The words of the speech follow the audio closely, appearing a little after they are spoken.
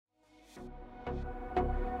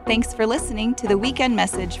Thanks for listening to the weekend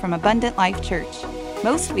message from Abundant Life Church.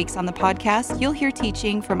 Most weeks on the podcast, you'll hear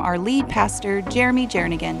teaching from our lead pastor, Jeremy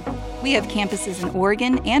Jernigan. We have campuses in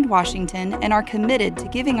Oregon and Washington and are committed to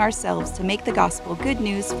giving ourselves to make the gospel good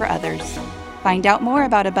news for others. Find out more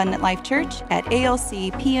about Abundant Life Church at alcpnw.com.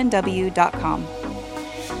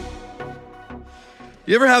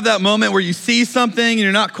 You ever have that moment where you see something and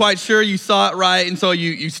you're not quite sure you saw it right, and so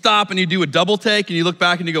you stop and you do a double take and you look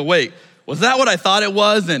back and you go, wait, was that what I thought it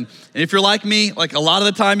was? And if you're like me, like a lot of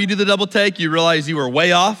the time you do the double take, you realize you were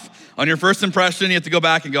way off on your first impression. You have to go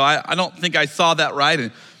back and go, I don't think I saw that right.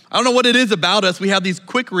 And I don't know what it is about us. We have these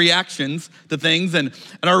quick reactions to things, and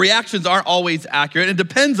our reactions aren't always accurate. It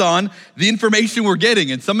depends on the information we're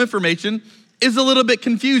getting. And some information is a little bit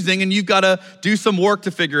confusing, and you've got to do some work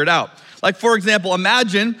to figure it out. Like, for example,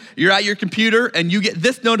 imagine you're at your computer and you get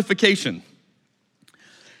this notification.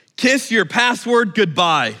 Kiss your password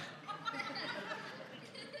goodbye.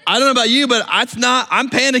 I don't know about you, but I'm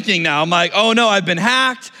panicking now. I'm like, oh no, I've been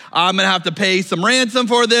hacked. I'm gonna have to pay some ransom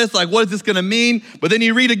for this. Like, what is this gonna mean? But then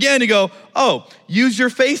you read again, you go, oh, use your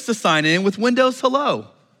face to sign in with Windows Hello.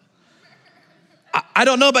 I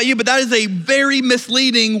don't know about you, but that is a very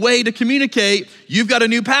misleading way to communicate. You've got a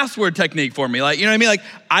new password technique for me. Like, you know what I mean? Like,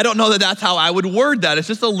 I don't know that that's how I would word that. It's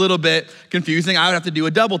just a little bit confusing. I would have to do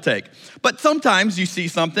a double take. But sometimes you see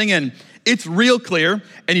something and it's real clear,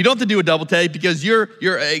 and you don't have to do a double take because you're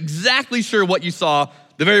exactly sure what you saw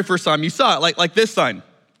the very first time you saw it. Like this sign.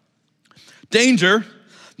 Danger,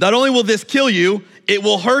 not only will this kill you, it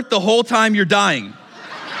will hurt the whole time you're dying.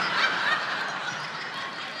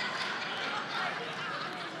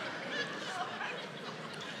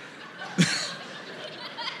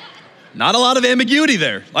 Not a lot of ambiguity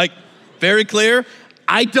there. Like, very clear.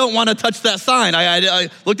 I don't want to touch that sign. I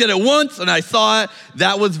looked at it once and I saw it.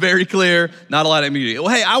 That was very clear. Not a lot of ambiguity. Well,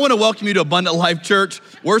 hey, I want to welcome you to Abundant Life Church.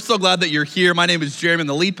 We're so glad that you're here. My name is Jeremy. I'm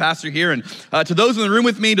the lead pastor here. And to those in the room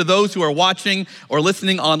with me, to those who are watching or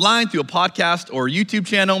listening online through a podcast or YouTube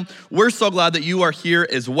channel, we're so glad that you are here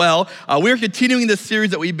as well. We're continuing this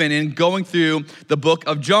series that we've been in, going through the book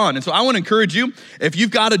of John. And so I want to encourage you, if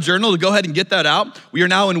you've got a journal, to go ahead and get that out. We are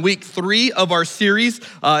now in week 3 of our series.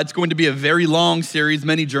 It's going to be a very long series.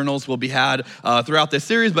 Many journals will be had throughout this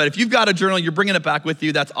series. But if you've got a journal, you're bringing it back with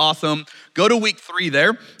you. That's awesome. Go to week 3 there.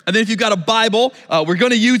 And then if you've got a Bible, we're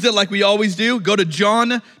going to use it like we always do. Go to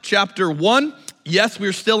John chapter 1. Yes,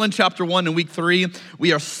 we're still in chapter 1 in week 3.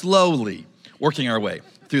 We are slowly working our way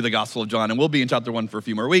through the Gospel of John, and we'll be in chapter 1 for a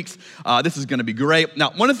few more weeks. This is going to be great.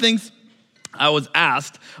 Now, one of the things I was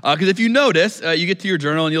asked, because if you notice, you get to your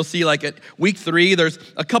journal and you'll see like at week 3, there's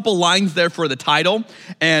a couple lines there for the title.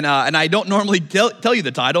 And I don't normally tell you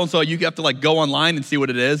the title. And so you have to like go online and see what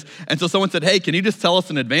it is. And so someone said, hey, can you just tell us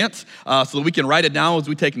in advance so that we can write it down as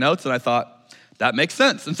we take notes? And I thought, that makes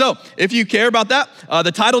sense. And so if you care about that,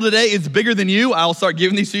 the title today is Bigger Than You. I'll start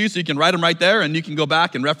giving these to you so you can write them right there and you can go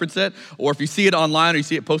back and reference it. Or if you see it online or you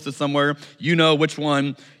see it posted somewhere, you know which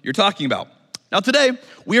one you're talking about. Now today,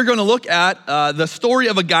 we are going to look at the story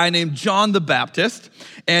of a guy named John the Baptist.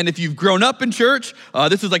 And if you've grown up in church,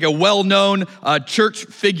 this is like a well-known church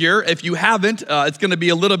figure. If you haven't, it's going to be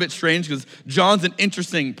a little bit strange because John's an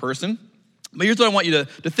interesting person. But here's what I want you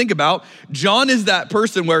to think about. John is that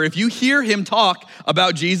person where if you hear him talk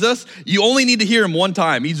about Jesus, you only need to hear him one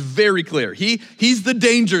time. He's very clear. He's the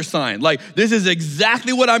danger sign. Like, this is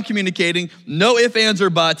exactly what I'm communicating. No ifs, ands, or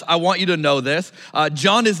buts. I want you to know this.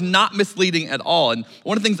 John is not misleading at all. And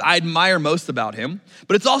one of the things I admire most about him,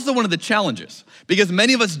 but it's also one of the challenges, because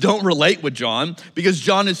many of us don't relate with John because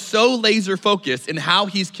John is so laser focused in how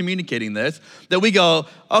he's communicating this that we go,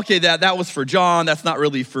 okay, that was for John. That's not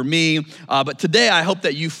really for me. But today, I hope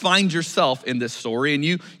that you find yourself in this story and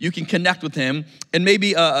you can connect with him in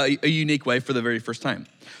maybe a unique way for the very first time.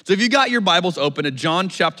 So if you got your Bibles open to John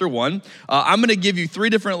chapter 1, I'm going to give you 3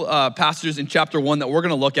 different passages in chapter 1 that we're going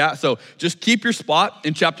to look at. So just keep your spot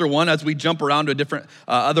in chapter 1 as we jump around to different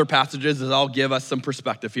other passages, as I'll give us some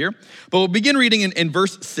perspective here. But we'll begin reading in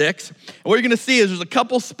verse 6. And what you're going to see is there's a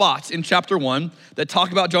couple spots in chapter 1 that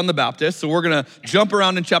talk about John the Baptist. So we're going to jump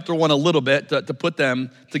around in chapter 1 a little bit to put them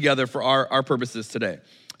together for our purposes today.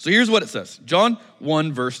 So here's what it says. John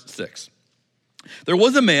 1 verse 6. There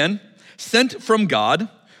was a man sent from God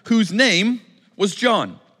whose name was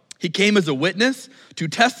John. He came as a witness to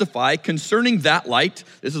testify concerning that light.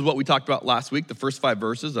 This is what we talked about last week, the first 5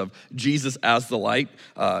 verses of Jesus as the light.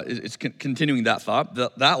 It's continuing that thought,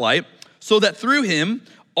 that light, so that through him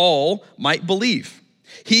all might believe.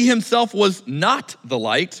 He himself was not the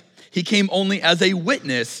light. He came only as a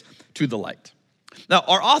witness to the light. Now,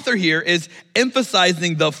 our author here is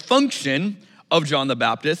emphasizing the function of John the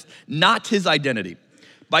Baptist, not his identity.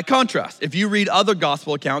 By contrast, if you read other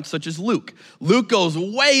gospel accounts such as Luke goes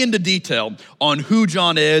way into detail on who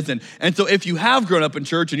John is. And so if you have grown up in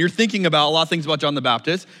church and you're thinking about a lot of things about John the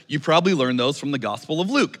Baptist, you probably learned those from the Gospel of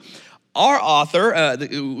Luke. Our author,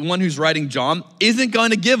 the one who's writing John, isn't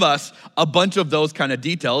going to give us a bunch of those kind of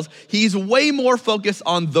details. He's way more focused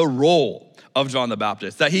on the role of John the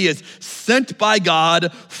Baptist, that he is sent by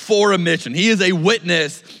God for a mission. He is a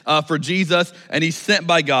witness for Jesus, and he's sent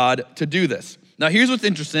by God to do this. Now, here's what's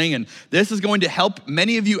interesting, and this is going to help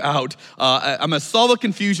many of you out. I'm going to solve a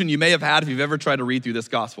confusion you may have had if you've ever tried to read through this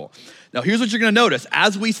gospel. Now, here's what you're going to notice.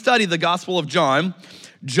 As we study the Gospel of John,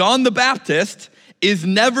 John the Baptist is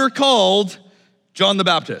never called John the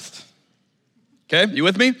Baptist. Okay, you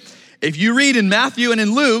with me? If you read in Matthew and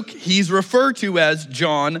in Luke, he's referred to as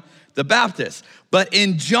John the Baptist. But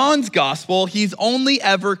in John's gospel, he's only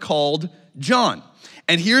ever called John.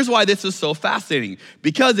 And here's why this is so fascinating.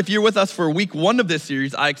 Because if you're with us for week 1 of this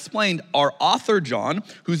series, I explained our author, John,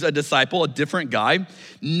 who's a disciple, a different guy,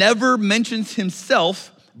 never mentions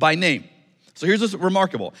himself by name. So here's what's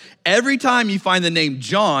remarkable. Every time you find the name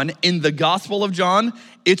John in the Gospel of John,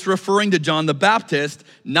 it's referring to John the Baptist,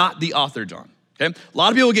 not the author John. Okay? A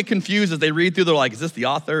lot of people get confused as they read through. They're like, is this the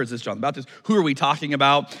author? Is this John the Baptist? Who are we talking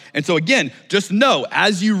about? And so again, just know,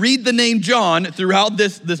 as you read the name John throughout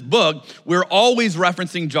this book, we're always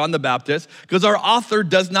referencing John the Baptist because our author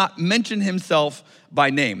does not mention himself by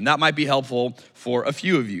name. That might be helpful for a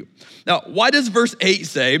few of you. Now, why does verse 8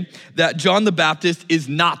 say that John the Baptist is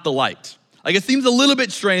not the light? Like, it seems a little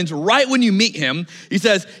bit strange. Right when you meet him, he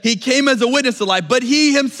says, he came as a witness to light, but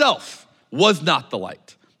he himself was not the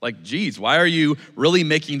light. Like, geez, why are you really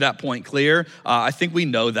making that point clear? I think we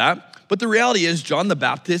know that. But the reality is John the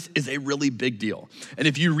Baptist is a really big deal. And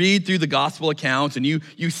if you read through the gospel accounts and you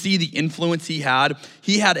see the influence he had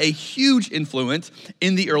a huge influence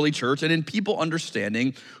in the early church and in people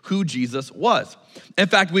understanding who Jesus was. In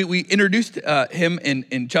fact, we introduced him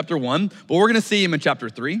in chapter 1, but we're gonna see him in chapter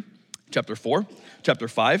 3, chapter 4, chapter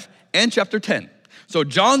 5, and chapter 10. So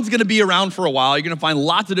John's gonna be around for a while. You're gonna find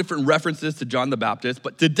lots of different references to John the Baptist,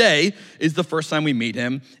 but today is the first time we meet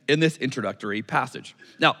him in this introductory passage.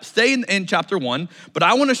 Now, stay in chapter 1, but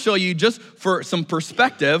I wanna show you just for some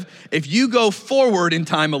perspective, if you go forward in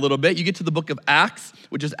time a little bit, you get to the book of Acts,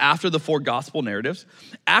 which is after the 4 gospel narratives.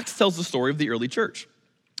 Acts tells the story of the early church.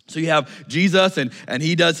 So you have Jesus, and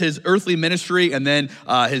he does his earthly ministry, and then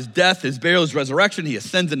his death, his burial, his resurrection, he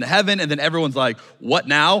ascends into heaven, and then everyone's like, what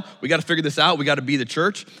now? We got to figure this out. We got to be the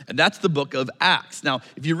church. And that's the book of Acts. Now,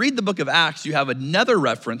 if you read the book of Acts, you have another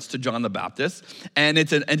reference to John the Baptist, and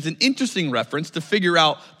it's an interesting reference to figure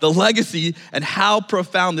out the legacy and how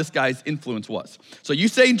profound this guy's influence was. So you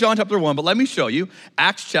say in John chapter 1, but let me show you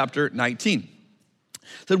Acts chapter 19.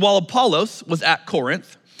 It said, while Apollos was at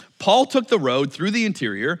Corinth, Paul took the road through the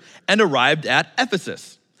interior and arrived at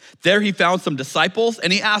Ephesus. There he found some disciples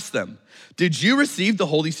and he asked them, did you receive the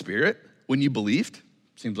Holy Spirit when you believed?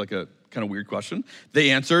 Seems like a kind of weird question.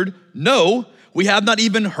 They answered, no, we have not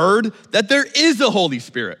even heard that there is a Holy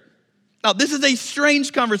Spirit. Now, this is a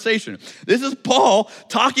strange conversation. This is Paul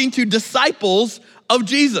talking to disciples of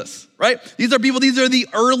Jesus, right? These are the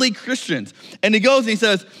early Christians. And he goes and he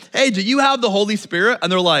says, hey, do you have the Holy Spirit?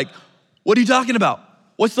 And they're like, what are you talking about?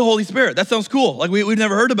 What's the Holy Spirit? That sounds cool. Like we've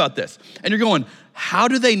never heard about this. And you're going, how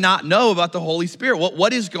do they not know about the Holy Spirit?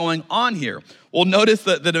 What is going on here? Well, notice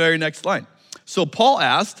the very next line. So Paul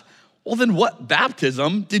asked, well, then what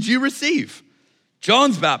baptism did you receive?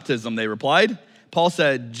 John's baptism, they replied. Paul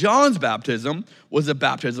said, John's baptism was a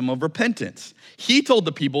baptism of repentance. He told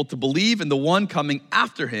the people to believe in the one coming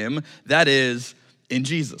after him, that is, in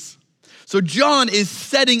Jesus. So John is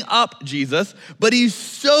setting up Jesus, but he's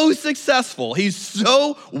so successful, he's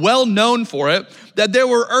so well known for it, that there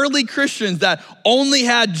were early Christians that only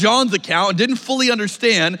had John's account and didn't fully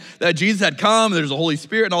understand that Jesus had come, there's the Holy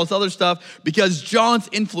Spirit and all this other stuff, because John's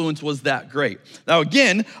influence was that great. Now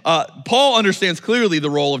again, Paul understands clearly the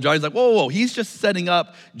role of John. He's like, whoa, he's just setting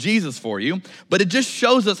up Jesus for you. But it just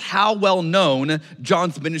shows us how well known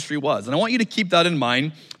John's ministry was. And I want you to keep that in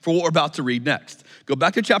mind for what we're about to read next. Go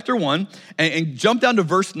back to chapter 1 and jump down to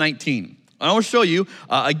verse 19. I want to show you,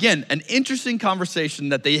 again, an interesting conversation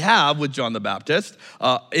that they have with John the Baptist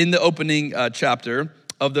in the opening chapter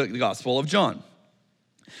of the Gospel of John.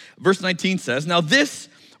 Verse 19 says, now this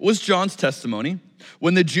was John's testimony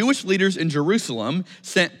when the Jewish leaders in Jerusalem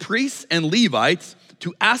sent priests and Levites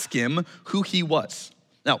to ask him who he was.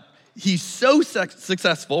 Now, he's so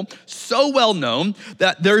successful, so well known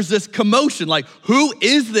that there's this commotion, like, who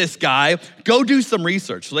is this guy? Go do some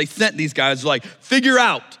research. So they sent these guys, like, figure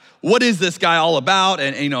out what is this guy all about?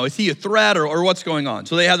 And is he a threat or what's going on?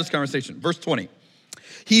 So they have this conversation. Verse 20,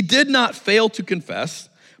 He did not fail to confess,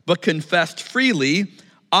 but confessed freely,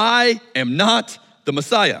 I am not the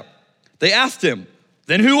Messiah. They asked him,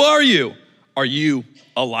 then who are you? Are you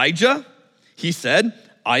Elijah? He said,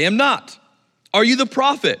 I am not. Are you the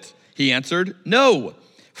prophet? He answered, no.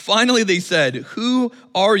 Finally, they said, who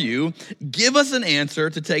are you? Give us an answer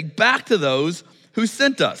to take back to those who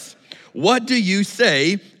sent us. What do you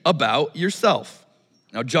say about yourself?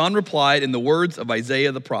 Now, John replied in the words of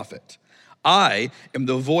Isaiah the prophet, I am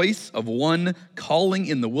the voice of one calling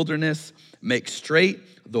in the wilderness, make straight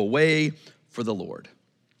the way for the Lord.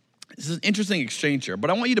 This is an interesting exchange here, but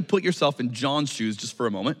I want you to put yourself in John's shoes just for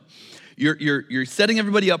a moment. You're setting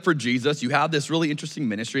everybody up for Jesus. You have this really interesting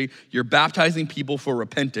ministry. You're baptizing people for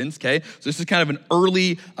repentance, okay? So this is kind of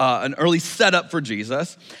an early setup for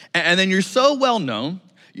Jesus. And then you're so well known,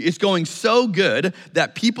 it's going so good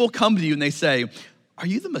that people come to you and they say, are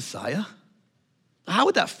you the Messiah? How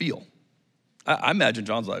would that feel? I imagine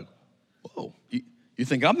John's like, whoa, you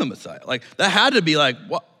think I'm the Messiah? Like, that had to be like,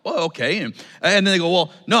 what? Well, okay. And then they go,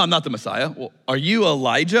 well, no, I'm not the Messiah. Well, are you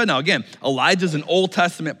Elijah? Now, again, Elijah's an Old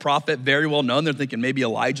Testament prophet, very well known. They're thinking maybe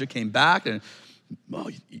Elijah came back. And, well,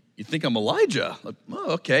 you think I'm Elijah? Like,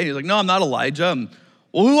 oh, okay. He's like, no, I'm not Elijah.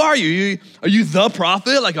 Well, who are you? Are you the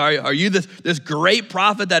prophet? Like, are you this great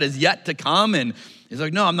prophet that is yet to come? And he's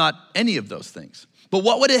like, no, I'm not any of those things. But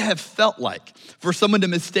what would it have felt like for someone to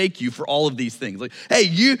mistake you for all of these things? Like, hey,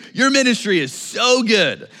 your ministry is so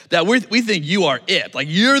good that we think you are it. Like,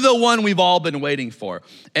 you're the one we've all been waiting for.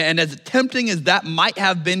 And as tempting as that might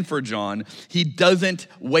have been for John, he doesn't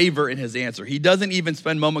waver in his answer. He doesn't even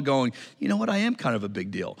spend a moment going, you know what, I am kind of a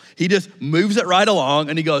big deal. He just moves it right along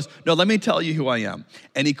and he goes, no, let me tell you who I am.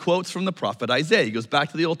 And he quotes from the prophet Isaiah. He goes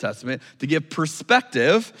back to the Old Testament to give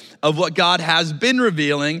perspective of what God has been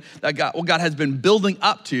revealing, what God has been building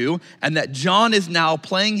up to, and that John is now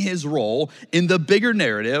playing his role in the bigger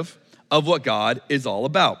narrative of what God is all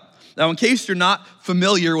about. Now, in case you're not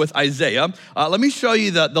familiar with Isaiah, let me show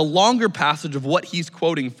you the longer passage of what he's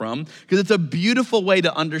quoting from, because it's a beautiful way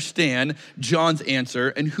to understand John's answer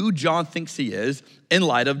and who John thinks he is in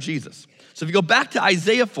light of Jesus. So if you go back to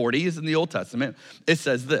Isaiah 40, it's in the Old Testament, it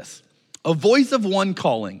says this, a voice of one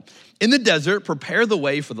calling, in the desert, prepare the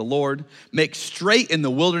way for the Lord. Make straight in the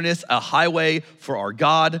wilderness a highway for our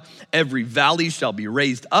God. Every valley shall be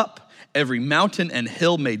raised up, every mountain and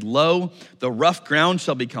hill made low. The rough ground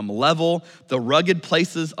shall become level, the rugged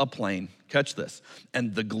places a plain. Catch this.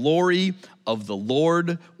 And the glory of the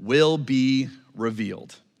Lord will be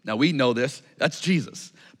revealed. Now we know this, that's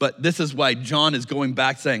Jesus. But this is why John is going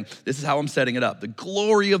back saying, this is how I'm setting it up. The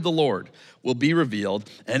glory of the Lord will be revealed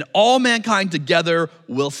and all mankind together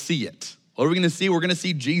will see it. What are we gonna see? We're gonna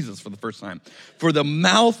see Jesus for the first time. For the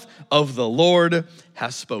mouth of the Lord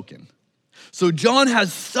has spoken. So John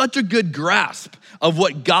has such a good grasp of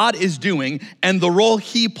what God is doing and the role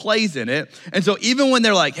he plays in it. And so even when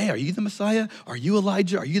they're like, hey, are you the Messiah? Are you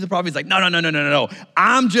Elijah? Are you the prophet? He's like, no.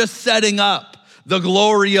 I'm just setting up the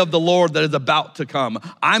glory of the Lord that is about to come.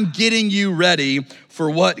 I'm getting you ready for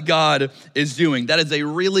what God is doing. That is a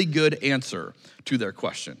really good answer to their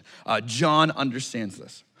question. John understands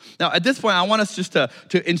this. Now, at this point, I want us just to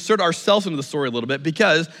insert ourselves into the story a little bit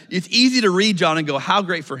because it's easy to read John and go, how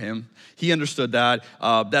great for him. He understood that.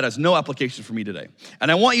 That has no application for me today.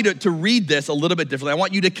 And I want you to read this a little bit differently. I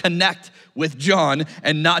want you to connect with John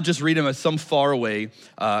and not just read him as some faraway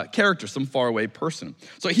character, some faraway person.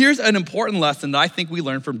 So here's an important lesson that I think we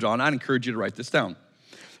learned from John. I'd encourage you to write this down.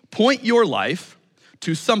 Point your life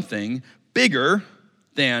to something bigger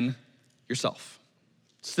than yourself.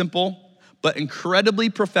 Simple, but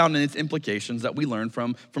incredibly profound in its implications that we learn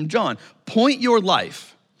from John. Point your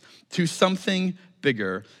life to something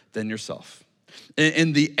bigger than yourself.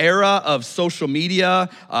 In the era of social media,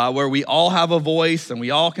 where we all have a voice and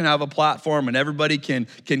we all can have a platform and everybody can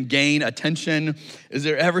gain attention, is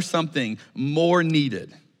there ever something more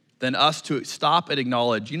needed than us to stop and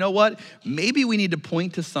acknowledge, you know what? Maybe we need to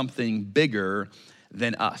point to something bigger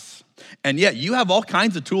than us. And yet you have all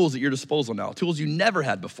kinds of tools at your disposal now, tools you never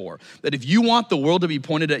had before, that if you want the world to be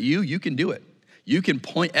pointed at you, you can do it. You can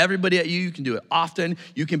point everybody at you. You can do it often.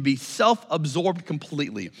 You can be self-absorbed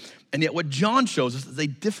completely. And yet what John shows us is a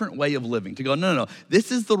different way of living, to go, no.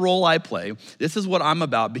 This is the role I play. This is what I'm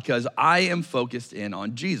about because I am focused in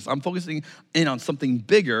on Jesus. I'm focusing in on something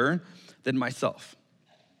bigger than myself.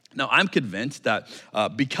 Now, I'm convinced that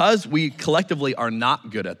because we collectively are not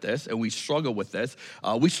good at this and we struggle with this,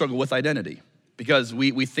 we struggle with identity. Because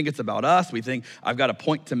we think it's about us, we think I've got to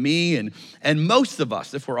point to me, and most of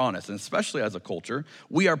us, if we're honest, and especially as a culture,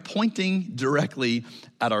 we are pointing directly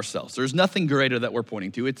at ourselves. There's nothing greater that we're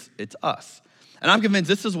pointing to, it's us. And I'm convinced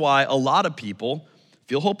this is why a lot of people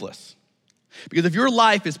feel hopeless. Because if your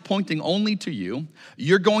life is pointing only to you,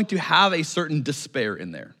 you're going to have a certain despair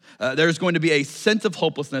in there. There's going to be a sense of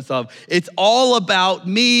hopelessness of, it's all about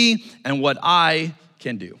me and what I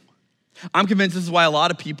can do. I'm convinced this is why a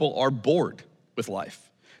lot of people are bored with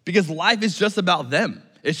life. Because life is just about them.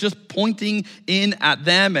 It's just pointing in at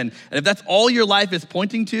them. And if that's all your life is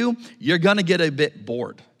pointing to, you're gonna get a bit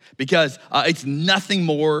bored. Because it's nothing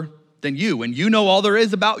more than you. And you know all there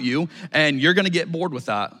is about you, and you're gonna get bored with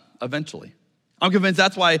that eventually. I'm convinced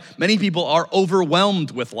that's why many people are overwhelmed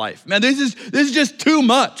with life. Man, this is just too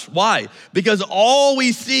much. Why? Because all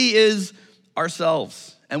we see is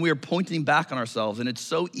ourselves, and we are pointing back on ourselves, and it's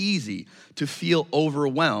so easy to feel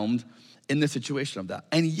overwhelmed in the situation of that.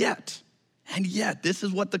 And yet, this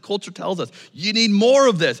is what the culture tells us. You need more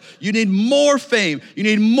of this. You need more fame. You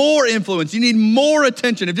need more influence. You need more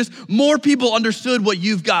attention. If just more people understood what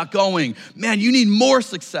you've got going, man, you need more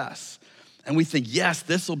success. And we think, yes,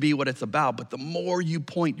 this will be what it's about. But the more you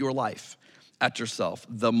point your life at yourself,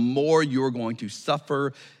 the more you're going to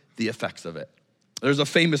suffer the effects of it. There's a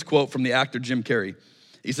famous quote from the actor Jim Carrey.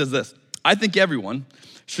 He says this, "I think everyone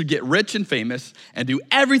should get rich and famous and do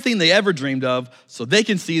everything they ever dreamed of so they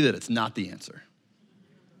can see that it's not the answer."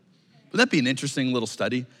 Wouldn't that be an interesting little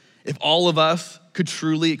study? If all of us could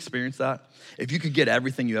truly experience that, if you could get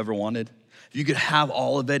everything you ever wanted, if you could have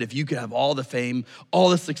all of it, if you could have all the fame, all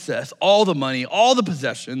the success, all the money, all the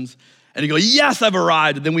possessions, and you go, yes, I've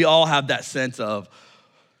arrived, and then we all have that sense of,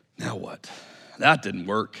 now what? That didn't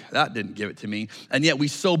work. That didn't give it to me. And yet we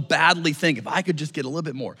so badly think, if I could just get a little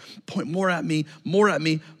bit more, point more at me, more at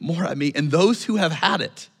me, more at me. And those who have had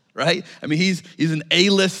it, right? I mean, he's an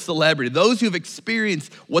A-list celebrity. Those who have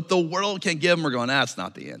experienced what the world can give them are going, that's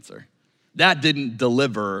not the answer. That didn't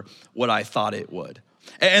deliver what I thought it would.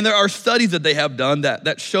 And there are studies that they have done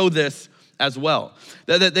that show this as well.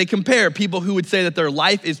 That they compare people who would say that their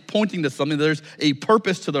life is pointing to something, there's a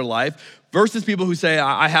purpose to their life, versus people who say,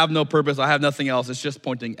 I have no purpose, I have nothing else, it's just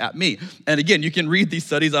pointing at me. And again, you can read these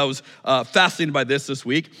studies. I was fascinated by this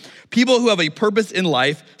week. People who have a purpose in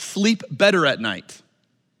life sleep better at night.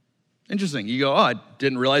 Interesting. You go, I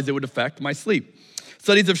didn't realize it would affect my sleep.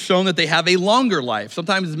 Studies have shown that they have a longer life,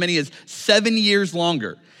 sometimes as many as 7 years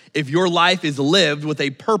longer, if your life is lived with a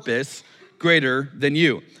purpose greater than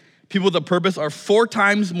you. People with a purpose are 4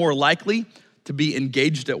 times more likely to be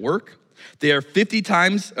engaged at work. They are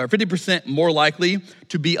 50% more likely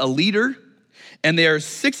to be a leader, and they are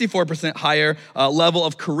 64% higher level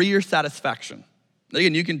of career satisfaction.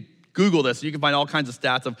 Again, you can Google this. You can find all kinds of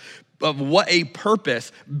stats of what a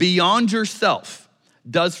purpose beyond yourself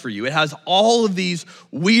does for you. It has all of these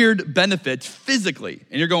weird benefits physically,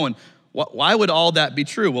 and you're going, why would all that be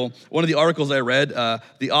true? Well, one of the articles I read,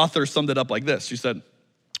 the author summed it up like this. She said,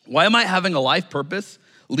 why might having a life purpose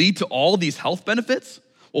lead to all these health benefits?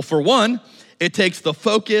 Well, for one, it takes the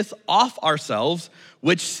focus off ourselves,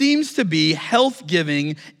 which seems to be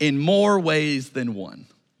health-giving in more ways than one.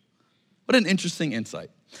 What an interesting insight.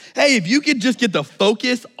 Hey, if you could just get the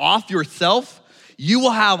focus off yourself, you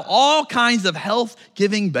will have all kinds of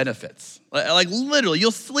health-giving benefits. Like literally,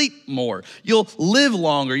 you'll sleep more, you'll live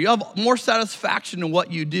longer, you have more satisfaction in what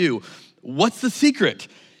you do. What's the secret?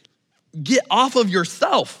 Get off of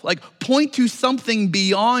yourself, like point to something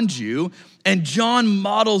beyond you. And John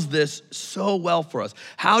models this so well for us.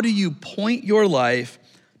 How do you point your life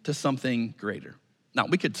to something greater? Now,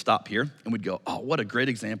 we could stop here and we'd go, oh, what a great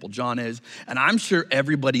example John is. And I'm sure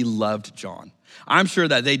everybody loved John. I'm sure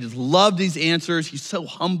that they just loved these answers. He's so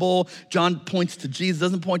humble. John points to Jesus,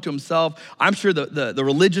 doesn't point to himself. I'm sure the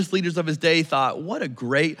religious leaders of his day thought, what a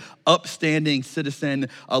great, upstanding citizen.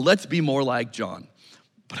 Let's be more like John.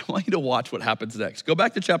 But I want you to watch what happens next. Go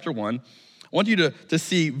back to chapter 1. I want you to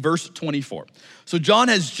see verse 24. So John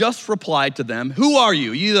has just replied to them, who are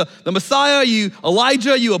you? You the Messiah? You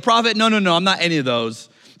Elijah? You a prophet? No, I'm not any of those.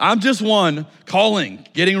 I'm just one calling,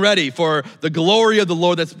 getting ready for the glory of the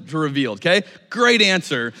Lord that's revealed, okay? Great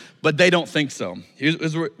answer, but they don't think so.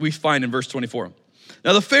 Here's what we find in verse 24.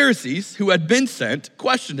 Now the Pharisees who had been sent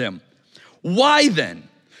questioned him, why then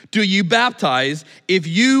do you baptize if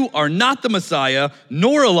you are not the Messiah,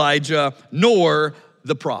 nor Elijah, nor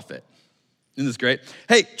the prophet? Isn't this great?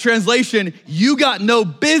 Hey, translation, you got no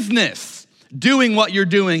business doing what you're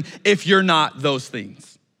doing if you're not those things.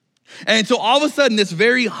 And so all of a sudden, this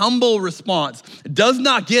very humble response does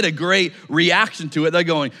not get a great reaction to it. They're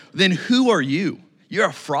going, then who are you? You're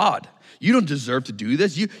a fraud. You don't deserve to do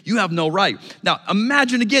this. You have no right. Now,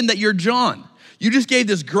 imagine again that you're John. You just gave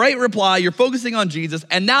this great reply. You're focusing on Jesus,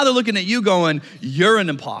 and now they're looking at you going, you're an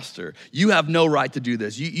imposter. You have no right to do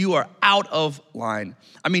this. You are out of line.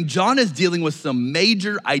 I mean, John is dealing with some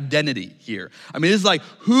major identity here. I mean, it's like,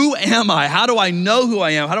 who am I? How do I know who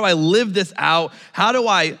I am? How do I live this out? How do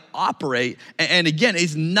I operate? And again,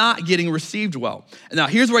 it's not getting received well. And now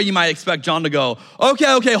here's where you might expect John to go,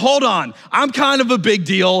 okay, hold on. I'm kind of a big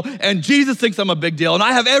deal, and Jesus thinks I'm a big deal, and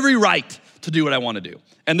I have every right to do what I want to do.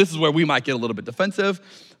 And this is where we might get a little bit defensive,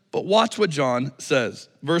 but watch what John says.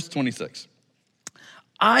 Verse 26.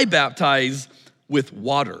 I baptize with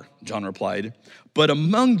water, John replied, but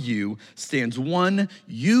among you stands one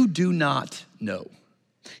you do not know.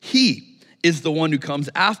 He is the one who comes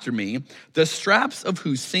after me, the straps of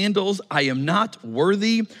whose sandals I am not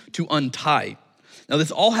worthy to untie. Now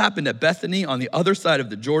this all happened at Bethany on the other side of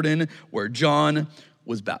the Jordan where John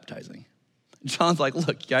was baptizing. John's like,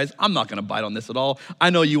 look, guys, I'm not gonna bite on this at all.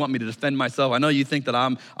 I know you want me to defend myself. I know you think that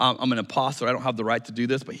I'm an imposter. I don't have the right to do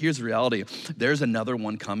this, but here's the reality. There's another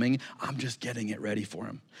one coming. I'm just getting it ready for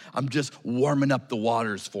him. I'm just warming up the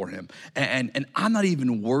waters for him. And I'm not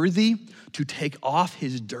even worthy to take off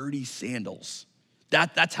his dirty sandals.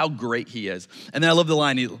 That's how great he is. And then I love the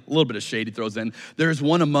line, a little bit of shade he throws in. There's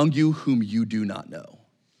one among you whom you do not know.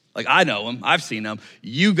 Like, I know him, I've seen him,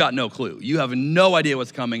 you've got no clue. You have no idea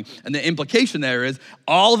what's coming. And the implication there is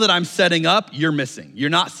all that I'm setting up, you're missing. You're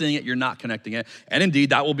not seeing it, you're not connecting it. And indeed,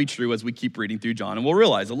 that will be true as we keep reading through John. And we'll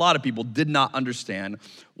realize a lot of people did not understand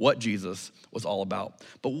what Jesus was all about.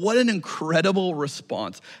 But what an incredible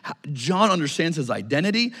response. John understands his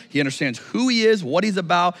identity. He understands who he is, what he's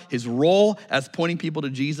about, his role as pointing people to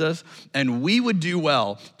Jesus. And we would do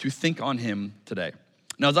well to think on him today.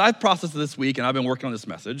 Now, as I've processed this week and I've been working on this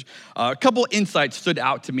message, a couple insights stood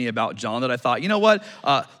out to me about John that I thought, you know what,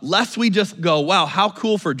 lest we just go, wow, how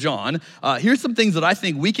cool for John, here's some things that I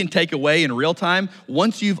think we can take away in real time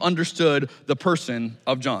once you've understood the person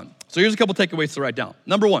of John. So here's a couple takeaways to write down.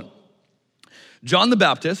 Number one, John the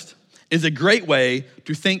Baptist is a great way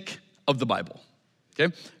to think of the Bible,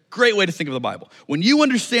 okay? Great way to think of the Bible. When you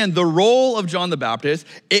understand the role of John the Baptist,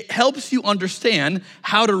 it helps you understand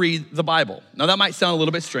how to read the Bible. Now that might sound a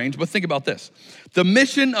little bit strange, but think about this. The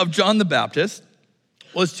mission of John the Baptist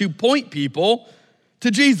was to point people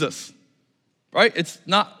to Jesus, right? It's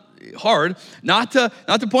not hard not to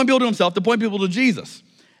point people to himself, to point people to Jesus.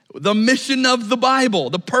 The mission of the Bible,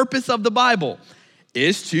 the purpose of the Bible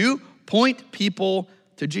is to point people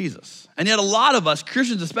to Jesus. And yet a lot of us,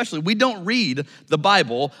 Christians especially, we don't read the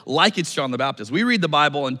Bible like it's John the Baptist. We read the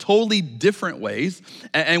Bible in totally different ways,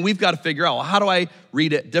 and we've got to figure out, well, how do I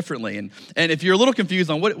read it differently? And if you're a little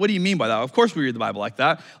confused on what do you mean by that? Of course we read the Bible like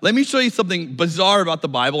that. Let me show you something bizarre about the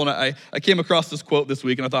Bible, and I came across this quote this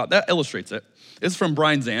week, and I thought that illustrates it. It's from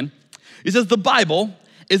Brian Zahnd. He says, the Bible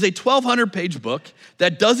is a 1,200-page book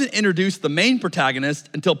that doesn't introduce the main protagonist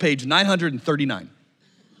until page 939.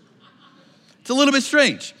 It's a little bit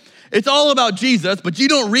strange. It's all about Jesus, but you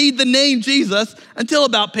don't read the name Jesus until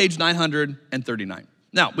about page 939.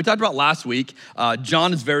 Now, we talked about last week,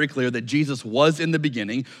 John is very clear that Jesus was in the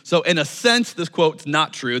beginning. So in a sense, this quote's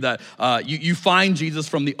not true, that you find Jesus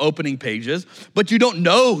from the opening pages, but you don't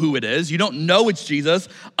know who it is. You don't know it's Jesus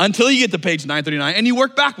until you get to page 939, and you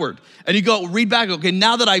work backward. And you go read back, okay,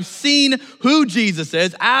 now that I've seen who Jesus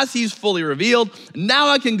is as he's fully revealed, now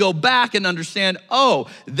I can go back and understand, oh,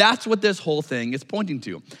 that's what this whole thing is pointing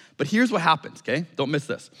to. But here's what happens, okay? Don't miss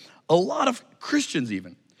this. A lot of Christians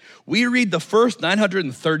even, we read the first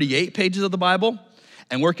 938 pages of the Bible,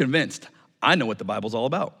 and we're convinced, I know what the Bible's all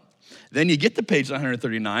about. Then you get to page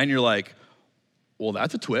 939, you're like, well,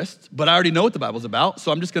 that's a twist, but I already know what the Bible's about,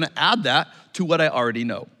 so I'm just gonna add that to what I already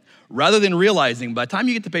know. Rather than realizing by the time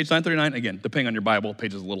you get to page 939, again, depending on your Bible,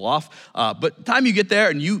 page is a little off, but the time you get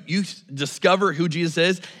there and you discover who Jesus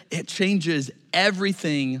is, it changes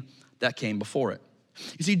everything that came before it.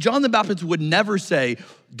 You see, John the Baptist would never say,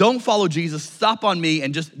 don't follow Jesus, stop on me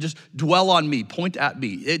and just dwell on me, point at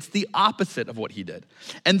me. It's the opposite of what he did.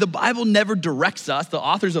 And the Bible never directs us, the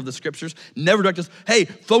authors of the scriptures never direct us, hey,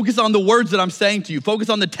 focus on the words that I'm saying to you, focus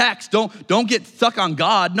on the text, don't get stuck on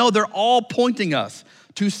God. No, they're all pointing us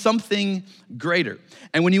to something greater.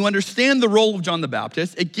 And when you understand the role of John the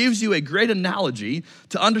Baptist, it gives you a great analogy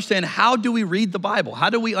to understand how do we read the Bible? How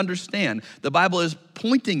do we understand the Bible is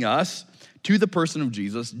pointing us to the person of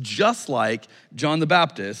Jesus, just like John the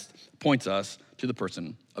Baptist points us to the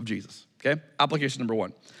person of Jesus, okay? Application number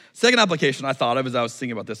one. Second application I thought of as I was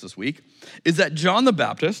thinking about this week is that John the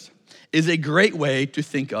Baptist is a great way to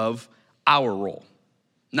think of our role.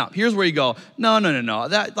 Now, here's where you go, no.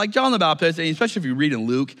 That, like John the Baptist, and especially if you read in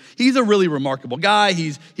Luke, he's a really remarkable guy.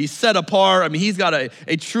 He's set apart. I mean, he's got a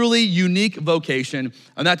truly unique vocation,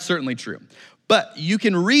 and that's certainly true. But you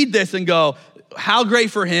can read this and go, how great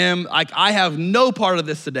for him. Like, I have no part of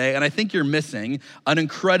this today, and I think you're missing an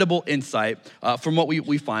incredible insight from what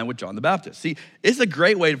we find with John the Baptist. See, it's a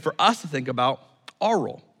great way for us to think about our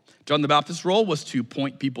role. John the Baptist's role was to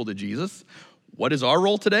point people to Jesus. What is our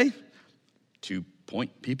role today? To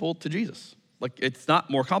point people to Jesus. Like, it's not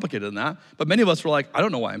more complicated than that. But many of us were like, I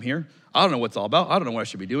don't know why I'm here. I don't know what it's all about. I don't know what I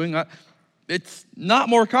should be doing. It's not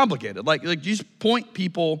more complicated. Like you just point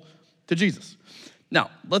people to Jesus. Now,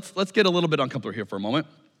 let's get a little bit uncomfortable here for a moment.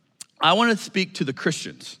 I want to speak to the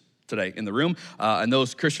Christians today in the room, and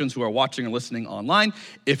those Christians who are watching and listening online.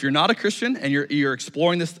 If you're not a Christian and you're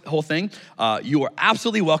exploring this whole thing, you are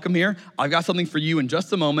absolutely welcome here. I've got something for you in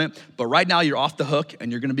just a moment, but right now you're off the hook and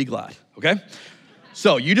you're gonna be glad, okay?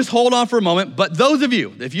 So you just hold on for a moment. But those of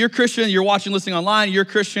you, if you're Christian, you're watching, listening online, you're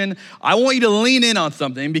Christian, I want you to lean in on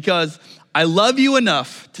something because I love you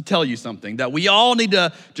enough to tell you something that we all need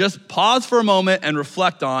to just pause for a moment and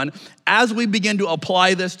reflect on as we begin to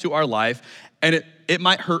apply this to our life. And it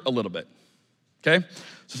might hurt a little bit, okay?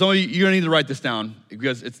 So some of you, you're gonna need to write this down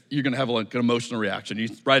because you're gonna have an emotional reaction. You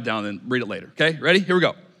write it down and read it later, okay? Ready? Here we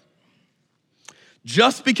go.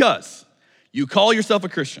 Just because you call yourself a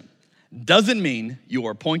Christian doesn't mean you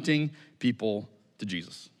are pointing people to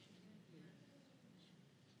Jesus.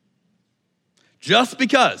 Just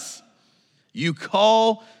because you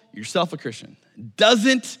call yourself a Christian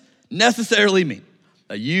doesn't necessarily mean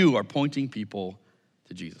that you are pointing people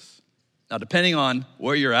to Jesus. Now, depending on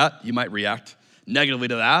where you're at, you might react negatively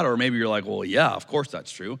to that, or maybe you're like, well, yeah, of course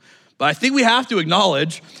that's true. But I think we have to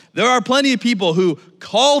acknowledge there are plenty of people who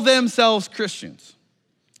call themselves Christians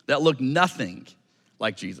that look nothing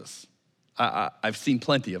like Jesus. I've seen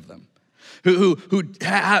plenty of them who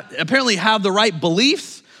apparently have the right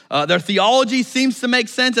beliefs. Their theology seems to make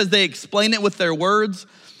sense as they explain it with their words,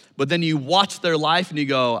 but then you watch their life and you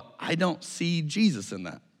go, I don't see Jesus in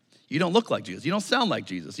that. You don't look like Jesus. You don't sound like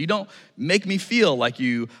Jesus. You don't make me feel like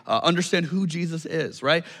you understand who Jesus is,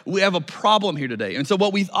 right? We have a problem here today. And so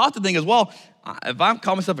what we often think is, well, if I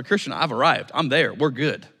call myself a Christian, I've arrived. I'm there. We're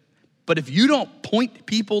good. But if you don't point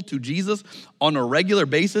people to Jesus on a regular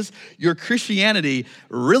basis, your Christianity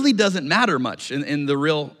really doesn't matter much in the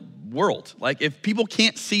real world. Like, if people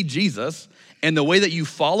can't see Jesus and the way that you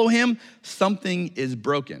follow him, something is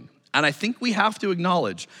broken. And I think we have to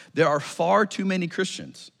acknowledge there are far too many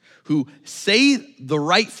Christians who say the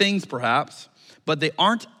right things perhaps, but they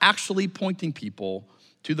aren't actually pointing people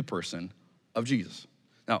to the person of Jesus.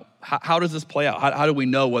 Now, how does this play out? How do we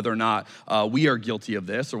know whether or not we are guilty of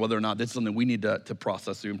this or whether or not this is something we need to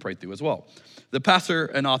process through and pray through as well? The pastor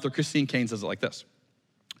and author Christine Caine says it like this: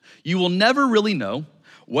 you will never really know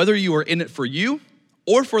whether you are in it for you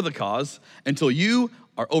or for the cause until you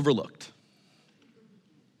are overlooked.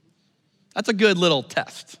 That's a good little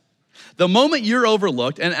test. The moment you're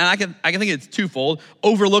overlooked, and I can think it's twofold: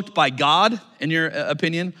 overlooked by God, in your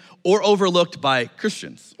opinion, or overlooked by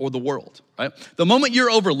Christians or the world, right? The moment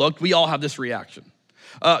you're overlooked, we all have this reaction.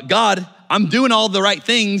 God, I'm doing all the right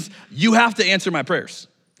things. You have to answer my prayers.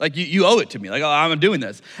 Like, you owe it to me. Like, oh, I'm doing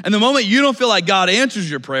this. And the moment you don't feel like God answers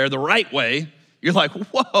your prayer the right way, you're like,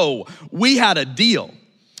 whoa, we had a deal.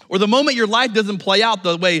 Or the moment your life doesn't play out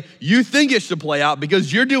the way you think it should play out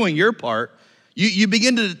because you're doing your part, you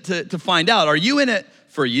begin to find out, are you in it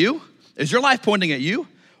for you? Is your life pointing at you?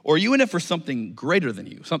 Or are you in it for something greater than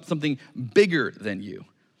you, something bigger than you?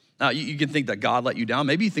 Now, you can think that God let you down.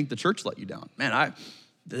 Maybe you think the church let you down. Man,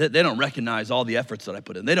 they don't recognize all the efforts that I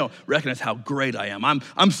put in. They don't recognize how great I am.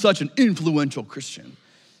 I'm such an influential Christian.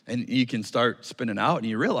 And you can start spinning out and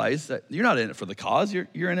you realize that you're not in it for the cause,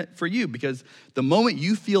 you're in it for you, because the moment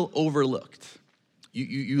you feel overlooked,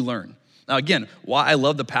 you learn. Now again, why I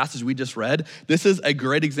love the passage we just read, this is a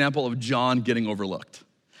great example of John getting overlooked.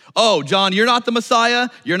 Oh, John, you're not the Messiah,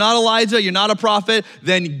 you're not Elijah, you're not a prophet,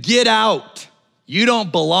 then get out. You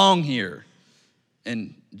don't belong here.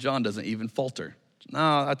 And John doesn't even falter.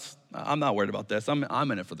 No, I'm not worried about this.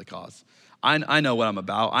 I'm in it for the cause. I know what I'm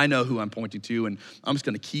about. I know who I'm pointing to, and I'm just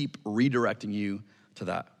gonna keep redirecting you to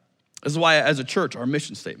that. This is why, as a church, our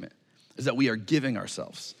mission statement is that we are giving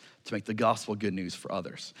ourselves to make the gospel good news for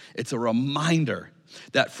others. It's a reminder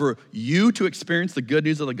that for you to experience the good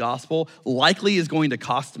news of the gospel likely is going to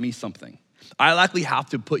cost me something. I likely have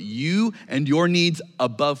to put you and your needs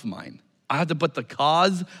above mine. I have to put the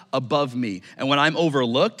cause above me. And when I'm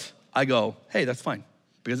overlooked, I go, hey, that's fine,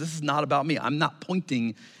 because this is not about me. I'm not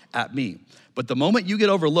pointing at me. But the moment you get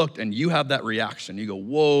overlooked and you have that reaction, you go,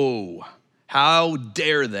 whoa, How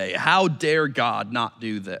dare they? How dare God not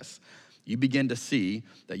do this? You begin to see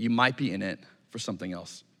that you might be in it for something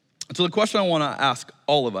else. And so the question I want to ask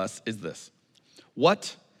all of us is this: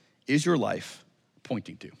 what is your life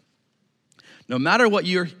pointing to? No matter what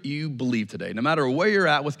you believe today, no matter where you're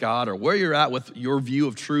at with God or where you're at with your view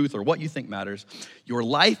of truth or what you think matters, your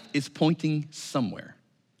life is pointing somewhere.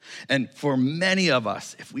 And for many of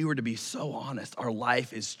us, if we were to be so honest, our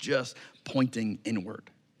life is just pointing inward.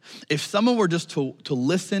 If someone were just to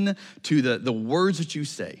listen to the words that you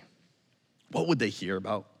say, what would they hear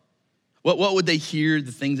about? What would they hear,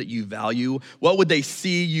 the things that you value? What would they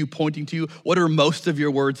see you pointing to? What are most of your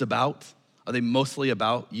words about? Are they mostly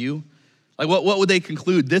about you? Like what would they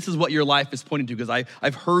conclude? This is what your life is pointing to, because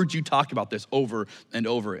I've heard you talk about this over and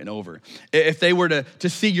over and over. If they were to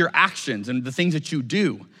see your actions and the things that you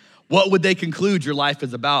do, what would they conclude your life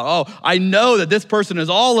is about? Oh, I know that this person is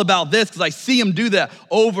all about this because I see him do that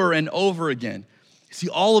over and over again. See,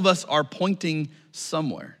 all of us are pointing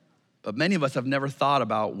somewhere, but many of us have never thought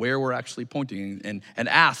about where we're actually pointing and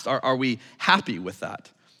asked, are we happy with that?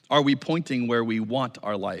 Are we pointing where we want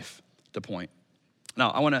our life to point?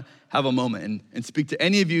 Now, I want to have a moment and speak to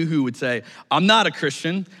any of you who would say, I'm not a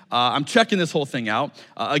Christian. I'm checking this whole thing out.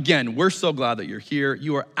 Again, we're so glad that you're here.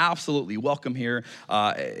 You are absolutely welcome here,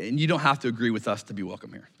 and you don't have to agree with us to be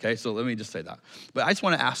welcome here, okay? So let me just say that. But I just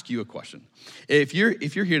want to ask you a question. If you're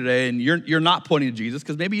here today and you're not pointing to Jesus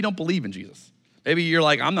because maybe you don't believe in Jesus. Maybe you're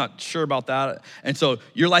like, I'm not sure about that. And so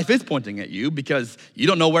your life is pointing at you because you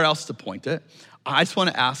don't know where else to point it. I just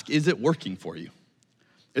want to ask, is it working for you?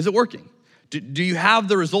 Is it working? Do you have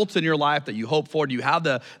the results in your life that you hope for? Do you have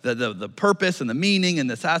the purpose and the meaning and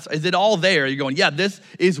the satisfaction? Is it all there? You're going, yeah, this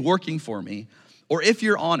is working for me. Or if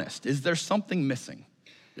you're honest, is there something missing?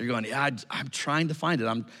 You're going, yeah, I'm trying to find it.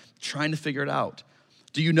 I'm trying to figure it out.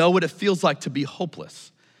 Do you know what it feels like to be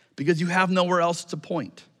hopeless because you have nowhere else to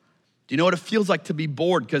point? Do you know what it feels like to be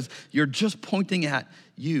bored because you're just pointing at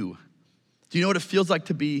you? Do you know what it feels like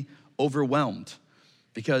to be overwhelmed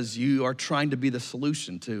because you are trying to be the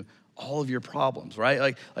solution to all of your problems, right?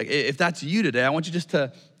 Like if that's you today, I want you just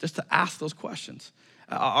to ask those questions.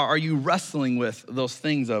 Are you wrestling with those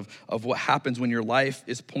things of what happens when your life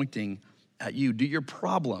is pointing at you? Do your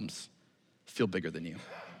problems feel bigger than you?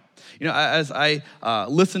 You know, as I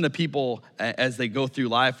listen to people as they go through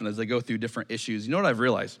life and as they go through different issues, you know what I've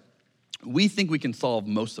realized? We think we can solve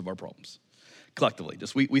most of our problems. Collectively,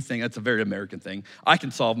 just we think that's a very American thing. I can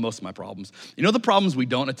solve most of my problems. You know the problems we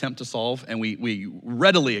don't attempt to solve and we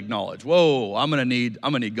readily acknowledge, whoa, I'm gonna need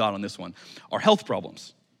God on this one, are health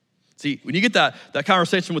problems. See, when you get that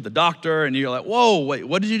conversation with the doctor and you're like, whoa, wait,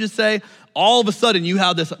 what did you just say? All of a sudden you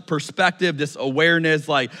have this perspective, this awareness,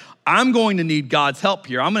 like, I'm going to need God's help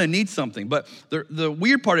here. I'm gonna need something. But the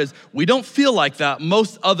weird part is we don't feel like that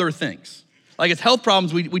most other things. Like it's health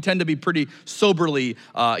problems, we tend to be pretty soberly,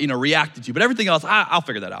 reacted to. But everything else, I'll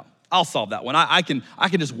figure that out. I'll solve that one. I can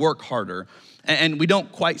just work harder, and we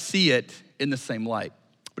don't quite see it in the same light.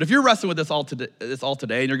 But if you're wrestling with this all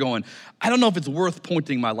today, and you're going, I don't know if it's worth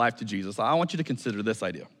pointing my life to Jesus, I want you to consider this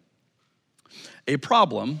idea. A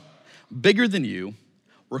problem bigger than you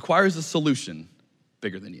requires a solution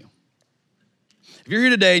bigger than you. If you're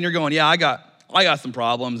here today and you're going, yeah, I got some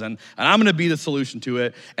problems and I'm gonna be the solution to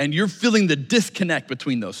it, and you're feeling the disconnect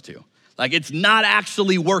between those two. Like it's not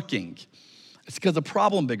actually working. It's because a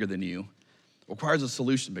problem bigger than you requires a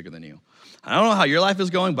solution bigger than you. I don't know how your life is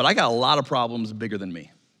going, but I got a lot of problems bigger than me.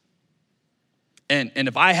 And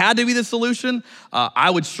if I had to be the solution, I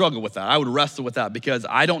would struggle with that. I would wrestle with that because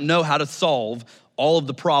I don't know how to solve all of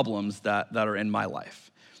the problems that are in my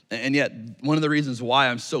life. And yet, one of the reasons why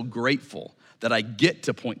I'm so grateful that I get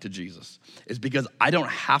to point to Jesus is because I don't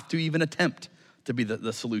have to even attempt to be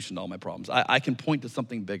the solution to all my problems. I can point to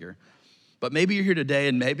something bigger. But maybe you're here today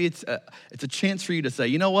and maybe it's a chance for you to say,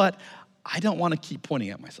 you know what? I don't want to keep pointing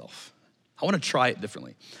at myself. I want to try it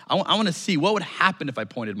differently. I want to see what would happen if I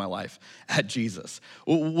pointed my life at Jesus.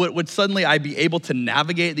 Would suddenly I be able to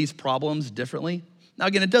navigate these problems differently? Now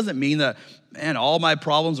again, it doesn't mean that, man, all my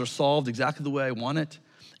problems are solved exactly the way I want it.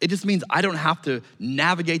 It just means I don't have to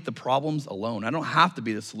navigate the problems alone. I don't have to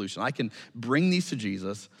be the solution. I can bring these to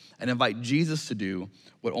Jesus and invite Jesus to do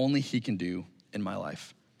what only he can do in my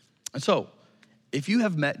life. And so, if you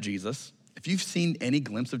have met Jesus, if you've seen any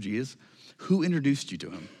glimpse of Jesus, who introduced you to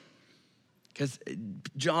him? Because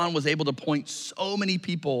John was able to point so many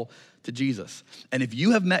people to Jesus. And if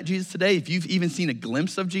you have met Jesus today, if you've even seen a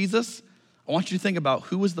glimpse of Jesus, I want you to think about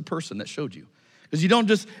who was the person that showed you. Because you don't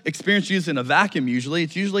just experience Jesus in a vacuum usually,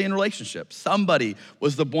 it's usually in relationships. Somebody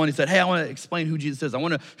was the one who said, hey, I want to explain who Jesus is. I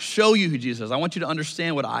want to show you who Jesus is. I want you to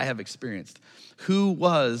understand what I have experienced. Who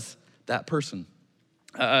was that person.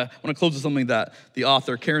 I want to close with something that the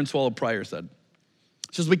author Karen Swallow Prior said.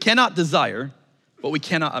 She says, we cannot desire what we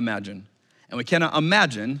cannot imagine, and we cannot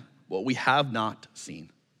imagine what we have not seen.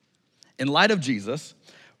 In light of Jesus,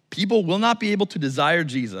 people will not be able to desire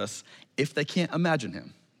Jesus if they can't imagine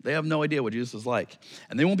him. They have no idea what Jesus is like.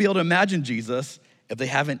 And they won't be able to imagine Jesus if they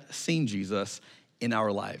haven't seen Jesus in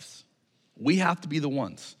our lives. We have to be the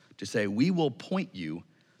ones to say, we will point you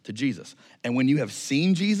to Jesus. And when you have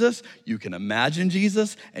seen Jesus, you can imagine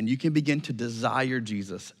Jesus, and you can begin to desire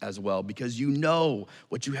Jesus as well, because you know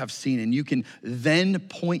what you have seen, and you can then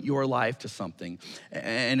point your life to something.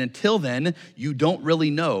 And until then, you don't really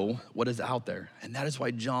know what is out there. And that is why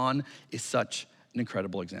John is such an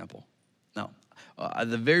incredible example. Now, at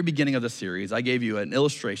the very beginning of the series, I gave you an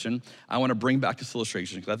illustration. I want to bring back this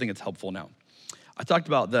illustration because I think it's helpful now. I talked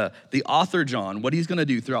about the author, John, what he's going to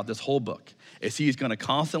do throughout this whole book is he's going to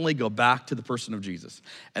constantly go back to the person of Jesus.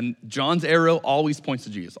 And John's arrow always points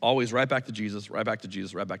to Jesus, always right back to Jesus, right back to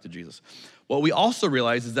Jesus, right back to Jesus. What we also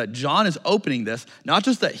realize is that John is opening this, not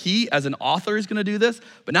just that he as an author is going to do this,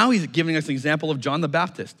 but now he's giving us an example of John the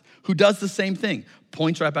Baptist, who does the same thing,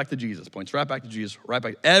 points right back to Jesus, points right back to Jesus, right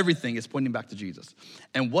back. Everything is pointing back to Jesus.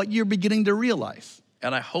 And what you're beginning to realize,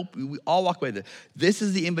 and I hope we all walk away with this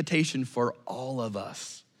is the invitation for all of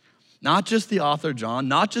us. Not just the author, John,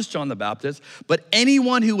 not just John the Baptist, but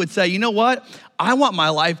anyone who would say, you know what? I want my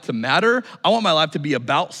life to matter. I want my life to be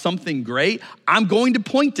about something great. I'm going to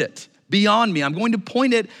point it beyond me. I'm going to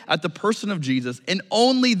point it at the person of Jesus. And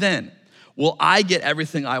only then will I get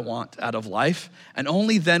everything I want out of life. And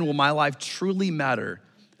only then will my life truly matter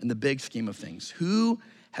in the big scheme of things. Who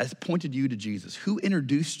has pointed you to Jesus? Who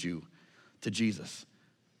introduced you to Jesus?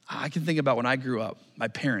 I can think about when I grew up, my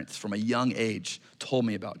parents from a young age told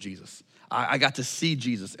me about Jesus. I got to see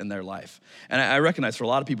Jesus in their life. And I recognize for a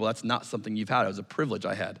lot of people, that's not something you've had. It was a privilege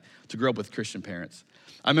I had to grow up with Christian parents.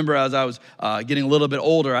 I remember as I was getting a little bit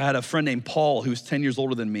older, I had a friend named Paul who was 10 years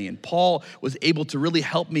older than me. And Paul was able to really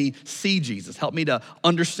help me see Jesus, help me to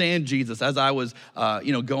understand Jesus as I was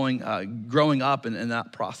growing up in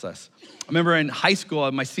that process. I remember in high school,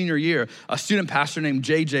 my senior year, a student pastor named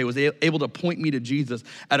JJ was able to point me to Jesus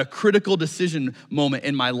at a critical decision moment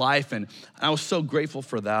in my life. And I was so grateful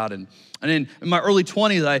for that. And then in my early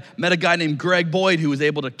 20s, I met a guy named Greg Boyd who was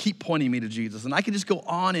able to keep pointing me to Jesus. And I could just go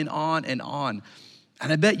on and on and on.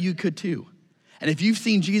 And I bet you could too. And if you've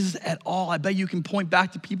seen Jesus at all, I bet you can point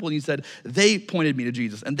back to people and you said, they pointed me to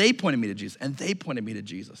Jesus, and they pointed me to Jesus, and they pointed me to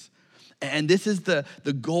Jesus. And this is the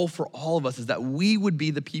goal for all of us, is that we would be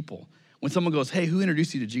the people. When someone goes, hey, who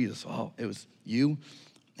introduced you to Jesus? Oh, it was you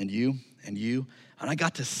and you and you. And I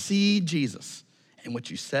got to see Jesus and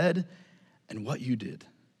what you said and what you did.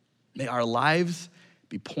 May our lives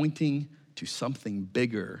be pointing to something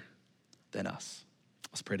bigger than us.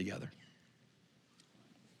 Let's pray together.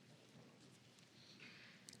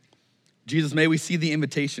 Jesus, may we see the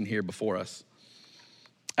invitation here before us.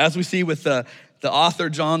 As we see with the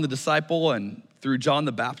author, John the disciple, and through John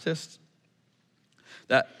the Baptist,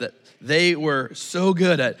 that they were so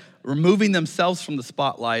good at removing themselves from the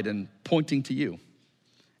spotlight and pointing to you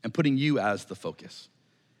and putting you as the focus.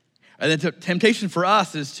 And the temptation for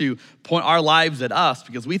us is to point our lives at us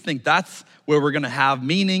because we think that's where we're gonna have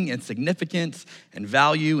meaning and significance and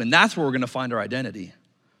value, and that's where we're gonna find our identity.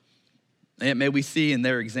 And may we see in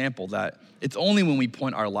their example that it's only when we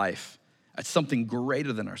point our life at something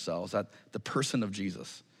greater than ourselves, at the person of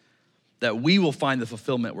Jesus, that we will find the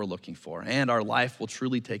fulfillment we're looking for, and our life will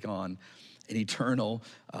truly take on an eternal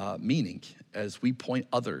meaning as we point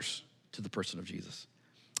others to the person of Jesus.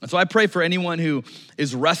 And so I pray for anyone who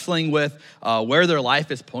is wrestling with where their life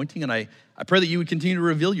is pointing, and I pray that you would continue to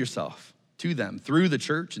reveal yourself to them through the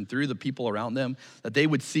church and through the people around them, that they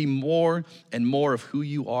would see more and more of who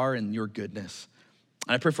you are and your goodness.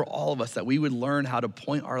 And I pray for all of us that we would learn how to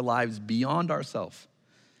point our lives beyond ourselves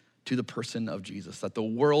to the person of Jesus, that the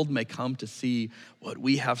world may come to see what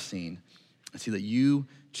we have seen and see that you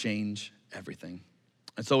change everything.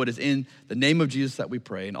 And so it is in the name of Jesus that we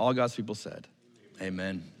pray, and all God's people said,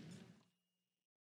 amen.